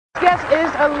Guest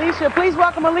is Alicia. Please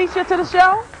welcome Alicia to the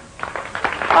show.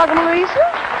 Welcome,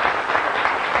 Alicia.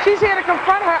 She's here to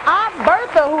confront her aunt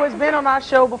Bertha, who has been on our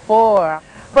show before.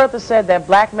 Bertha said that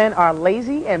black men are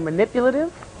lazy and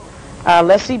manipulative.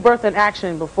 Let's see Bertha in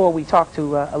action before we talk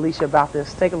to Alicia about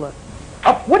this. Take a look.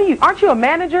 Oh, aren't you a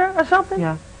manager or something?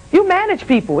 Yeah. You manage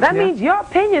people. That means your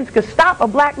opinions could stop a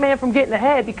black man from getting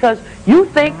ahead because you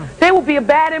think they will be a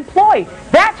bad employee.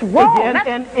 That's wrong.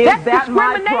 And is that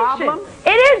my problem? It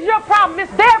is your problem.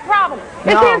 It's their problem.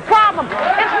 It's his problem. It's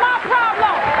my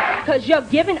problem. Because you're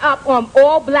giving up on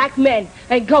all black men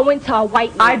and going to a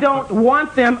white man. I don't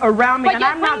want them around me, But and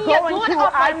you're I'm not bringing your going daughter to.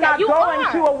 up like I'm that. not You going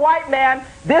are. to a white man.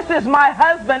 This is my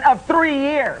husband of 3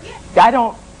 years. I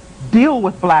don't deal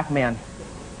with black men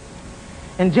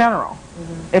in general.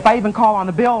 If I even call on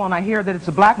the bill and I hear that it's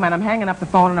a black man, I'm hanging up the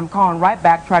phone and I'm calling right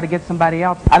back, try to get somebody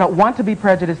else. I don't want to be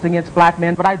prejudiced against black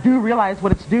men, but I do realize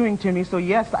what it's doing to me, so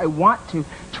yes, I want to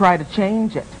try to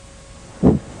change it.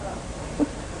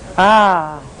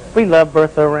 We love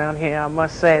Bertha around here, I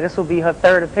must say. This will be her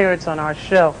 3rd appearance on our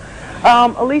show.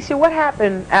 Alicia, what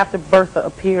happened after Bertha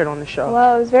appeared on the show?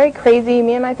 Well, it was very crazy.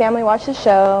 Me and my family watched the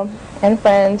show and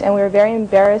friends, and we were very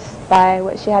embarrassed by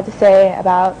what she had to say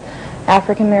about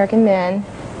African-American men,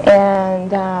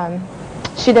 and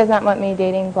she does not want me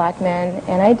dating black men,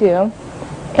 and I do,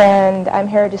 and I'm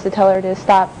here just to tell her to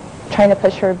stop trying to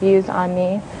push her views on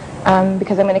me,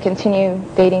 because I'm going to continue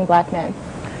dating black men.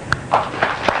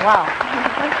 Wow.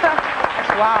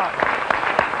 Wow.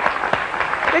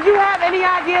 Did you have any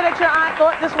idea that your aunt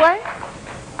thought this way?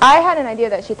 I had an idea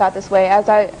that she thought this way. As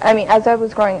I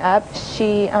was growing up,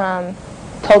 she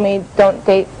told me, don't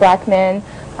date black men.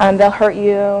 They'll hurt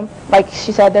you. Like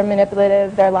she said, they're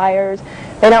manipulative, they're liars,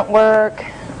 they don't work,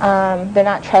 they're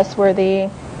not trustworthy.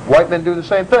 White men do the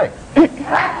same thing.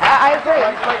 I agree.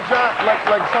 Like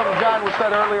something John was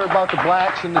said earlier about the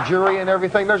blacks and the jury and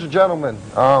everything. There's a gentleman,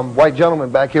 white gentleman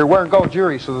back here wearing gold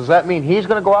jury. So does that mean he's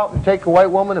going to go out and take a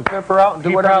white woman and pimp her out and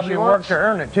do whatever she wants? He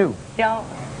probably worked to earn it too.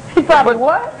 He probably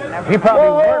what? He probably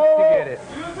worked to get it.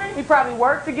 He probably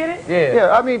worked to get it?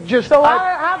 Yeah, I mean, just... So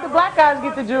how'd the black guys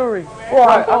get the jewelry? Well,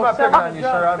 I'm not picking on you,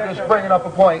 sir. I'm just bringing up a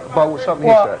point about something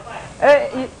he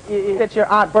said. That your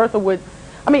Aunt Bertha would...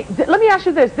 I mean, let me ask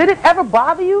you this. Did it ever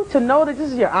bother you to know that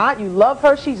this is your aunt, you love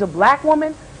her, she's a black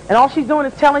woman, and all she's doing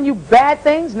is telling you bad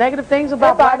things, negative things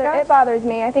about black guys? It bothers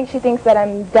me. I think she thinks that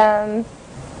I'm dumb.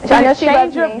 I know she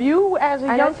loves me. Change your view as a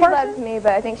young person? I know she loves me,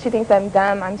 but I think she thinks I'm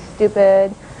dumb, I'm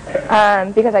stupid,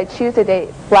 because I choose to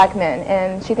date black men,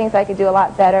 and she thinks I could do a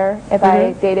lot better if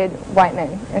I dated white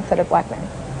men instead of black men.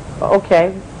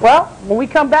 Okay. Well, when we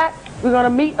come back, we're going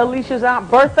to meet Alicia's Aunt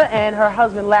Bertha and her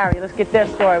husband Larry. Let's get their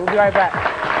story. We'll be right back.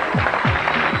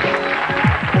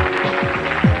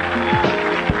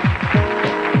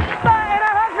 And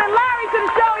her husband Larry to the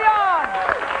show, y'all.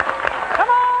 Come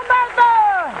on,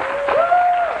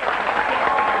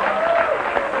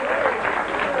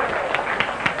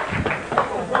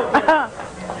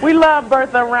 Bertha. We love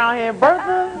Bertha around here.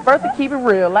 Bertha keep it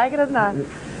real, like it or not.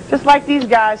 Just like these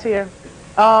guys here.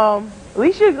 At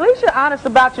least you're honest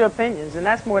about your opinions, and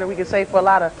that's more than we can say for a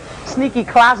lot of sneaky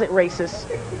closet racists.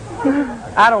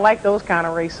 I don't like those kind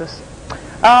of racists.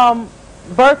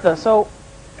 Bertha, so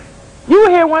you were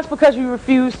here once because you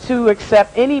refused to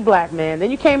accept any black man.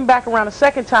 Then you came back around a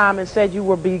second time and said you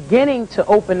were beginning to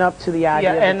open up to the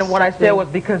idea. Yeah, and what I said was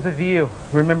because of you.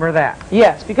 Remember that?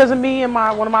 Yes, because of me and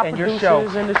one of my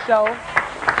producers in the show.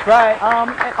 Right.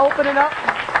 And opening up.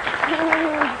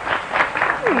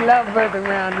 We love Bertha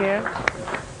around here.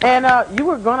 And you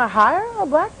were going to hire a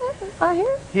black man out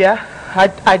here? Yeah,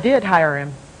 I did hire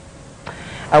him.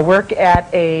 I work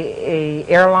at a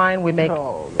airline. We make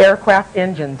aircraft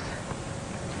engines.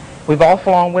 We've all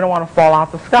flown. We don't want to fall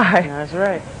out the sky. That's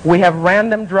right. We have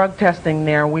random drug testing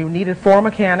there. We needed 4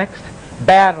 mechanics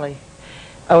badly.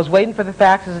 I was waiting for the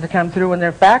faxes to come through. When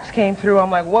their fax came through,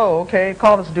 I'm like, whoa, okay,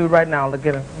 call this dude right now to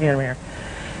get him here.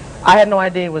 I had no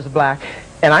idea he was black.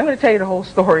 And I'm going to tell you the whole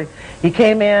story. He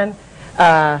came in,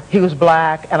 he was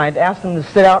black, and I'd asked him to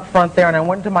sit out front there, and I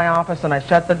went into my office and I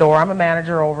shut the door. I'm a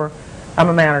manager over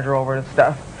and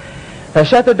stuff. So I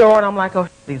shut the door and I'm like, oh,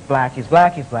 he's black, he's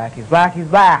black, he's black, he's black, he's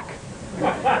black.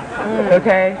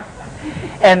 Okay?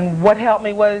 And what helped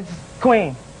me was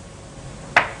Queen.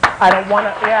 I don't want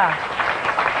to,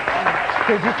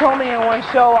 because you told me in one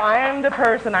show, I am the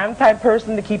type of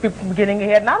person to keep you from getting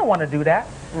ahead, and I don't want to do that.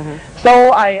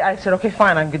 So I said, okay,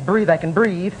 fine, I can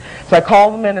breathe. So I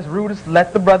called him in as rude as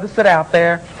let the brother sit out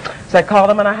there. So I called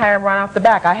him and I hired him right off the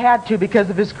back. I had to because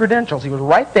of his credentials. He was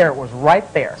right there. It was right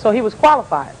there. So he was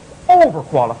qualified?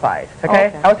 Overqualified,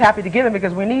 okay? I was happy to get him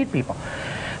because we need people.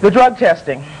 The drug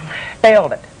testing,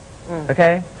 failed it.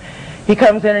 okay? He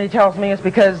comes in and he tells me it's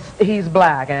because he's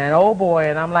black, and oh boy,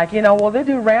 and I'm like, you know, well, they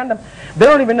do random, they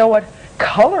don't even know what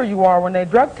color you are when they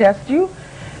drug test you.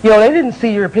 You know, they didn't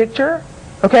see your picture,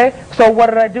 okay? So what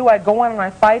did? I go on and I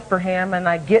fight for him, and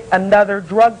I get another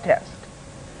drug test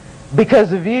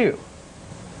because of you.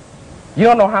 You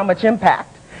don't know how much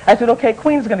impact. I said, okay,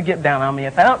 Queen's going to get down on me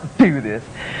if I don't do this.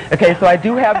 Okay, so I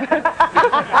do have,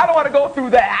 I don't want to go through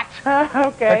that.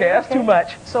 Okay, that's too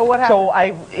much. So what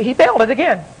happened? So he failed it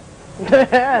again.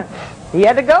 He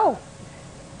had to go.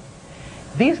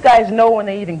 These guys know when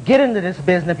they even get into this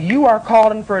business, if you are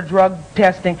called in for a drug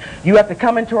testing, you have to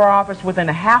come into our office within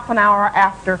a half an hour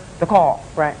after the call.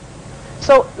 Right.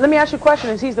 So let me ask you a question.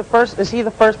 Is he the first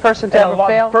person to ever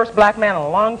fail? First black man in a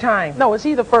long time. No, is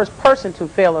he the first person to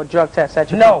fail a drug test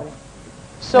at your No. company?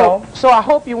 So I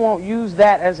hope you won't use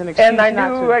that as an excuse. And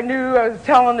I was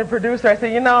telling the producer, I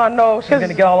said, you know, I know she's going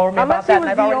to get all over me about that, and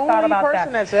I've already thought about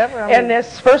that. That's ever, and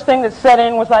this first thing that set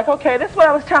in was like, okay, this is what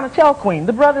I was trying to tell Queen.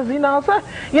 The brothers,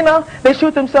 they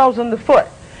shoot themselves in the foot.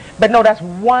 But no, that's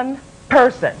one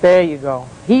person. There you go.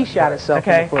 He shot himself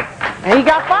in the foot. And he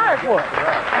got fired for it.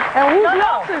 And whose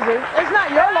loss is it? It's not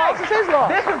your loss, it's his loss.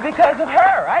 This is because of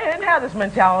her. I didn't have this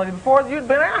mentality before you'd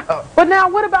been out. But now,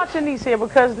 what about your niece here?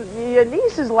 Because your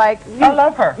niece is like... I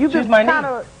love her. She's my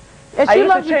niece. And I she used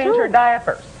loves to change her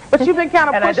diapers. But you've been kind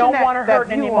of pushing that. And I don't want her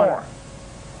hurting anymore.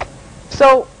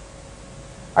 So,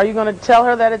 are you going to tell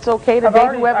her that it's okay to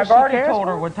date whoever she cares? I've already told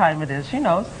her what time it is. She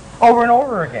knows. Over and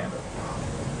over again.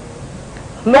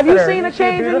 Have you seen a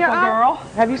change in your eye?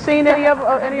 Have you seen any of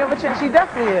a change? She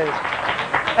definitely is.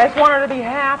 I just want her to be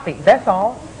happy. That's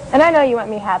all. And I know you want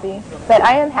me happy, but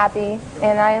I am happy,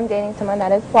 and I am dating someone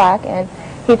that is black, and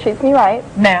he treats me right.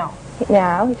 Now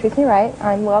he treats me right.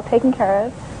 I'm well taken care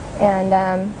of,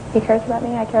 and he cares about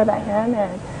me. I care about him,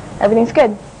 and everything's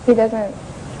good. He doesn't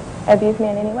abuse me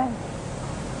in any way.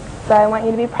 So I want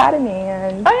you to be proud of me.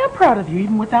 And I am proud of you,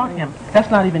 even without him. That's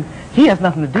not even. He has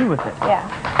nothing to do with it. Yeah.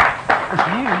 It's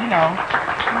you know.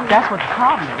 That's what the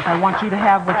problem is. I want you to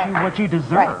have what you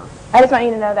deserve. Right. I just want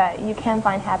you to know that you can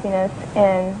find happiness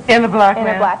in a black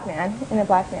man. In a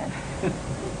black man.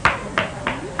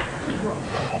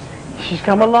 She's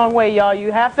come a long way, y'all.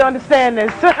 You have to understand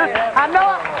this. I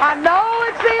know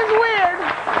it seems weird,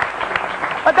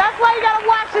 but that's why you gotta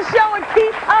watch the show and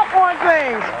keep up on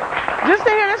things. Just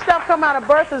to hear this stuff come out of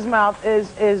Bertha's mouth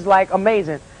is like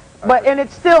amazing. And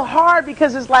it's still hard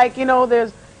because it's like,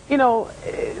 there's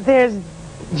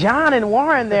John and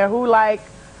Warren there who like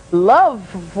love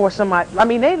for somebody. I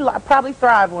mean, they probably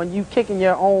thrive on you kicking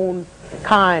your own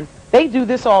kind. They do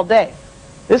this all day.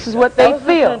 This is what they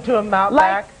feel. Listening to him out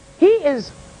like, back. He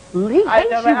hates you guys.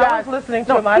 I was listening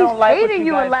to him. I don't like what you guys say. He's hating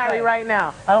you and Larry right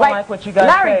now. I don't like what you guys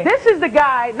say. Larry, this is the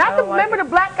guy. Remember the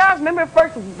black guys? Remember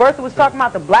first Bertha was talking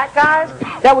about the black guys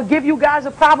that would give you guys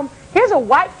a problem? Here's a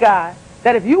white guy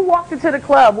that if you walked into the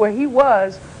club where he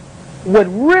was, would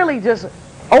really just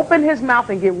open his mouth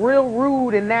and get real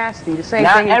rude and nasty. The same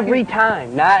thing.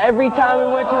 Not every time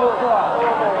we went to a club.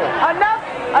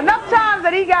 Enough times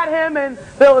that he got him and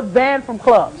Bill banned from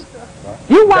clubs.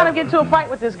 You want to get into a fight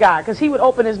with this guy because he would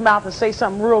open his mouth and say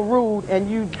something real rude,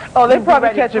 and you. Oh, they'd probably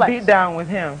catch a beat down with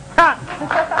him. Bertha,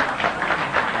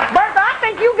 I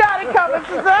think you got it covered.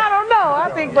 I don't know. I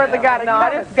think Bertha got it covered. No,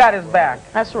 I just got his back.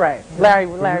 That's right. Larry,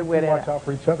 we're there. Watch out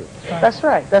for each other. That's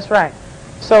right.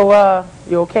 So,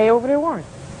 you okay over there, Warren?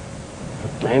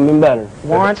 Ain't been better.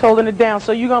 Warren's holding it down.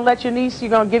 So you're going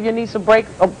to give your niece a break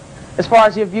as far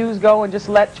as your views go and just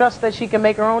trust that she can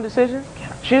make her own decision?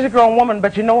 She's a grown woman,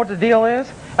 but you know what the deal is?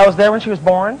 I was there when she was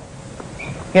born.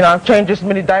 I've changed just as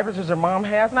many diapers as her mom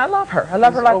has, and I love her. I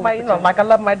love her like I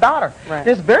love my daughter. Right.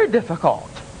 It's very difficult.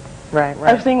 Right.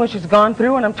 I've seen what she's gone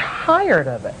through, and I'm tired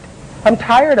of it. I'm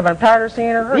tired of seeing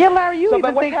her hurt. Yeah, Larry, you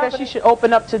even think that she should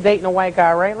open up to dating a white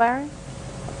guy, right, Larry?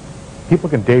 People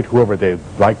can date whoever they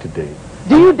like to date.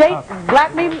 Do you date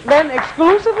black men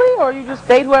exclusively, or you just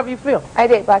date whoever you feel? I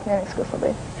date black men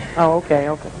exclusively. Oh, okay.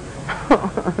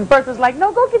 Bertha's like,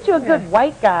 no, go get you a good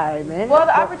white guy, man. Well,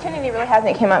 the opportunity really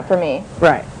hasn't come up for me.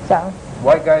 Right. So.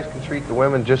 White guys can treat the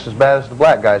women just as bad as the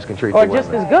black guys can treat the women. Or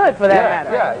just as good, for that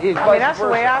matter. Yeah, I mean, that's the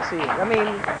way I see it. I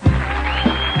mean...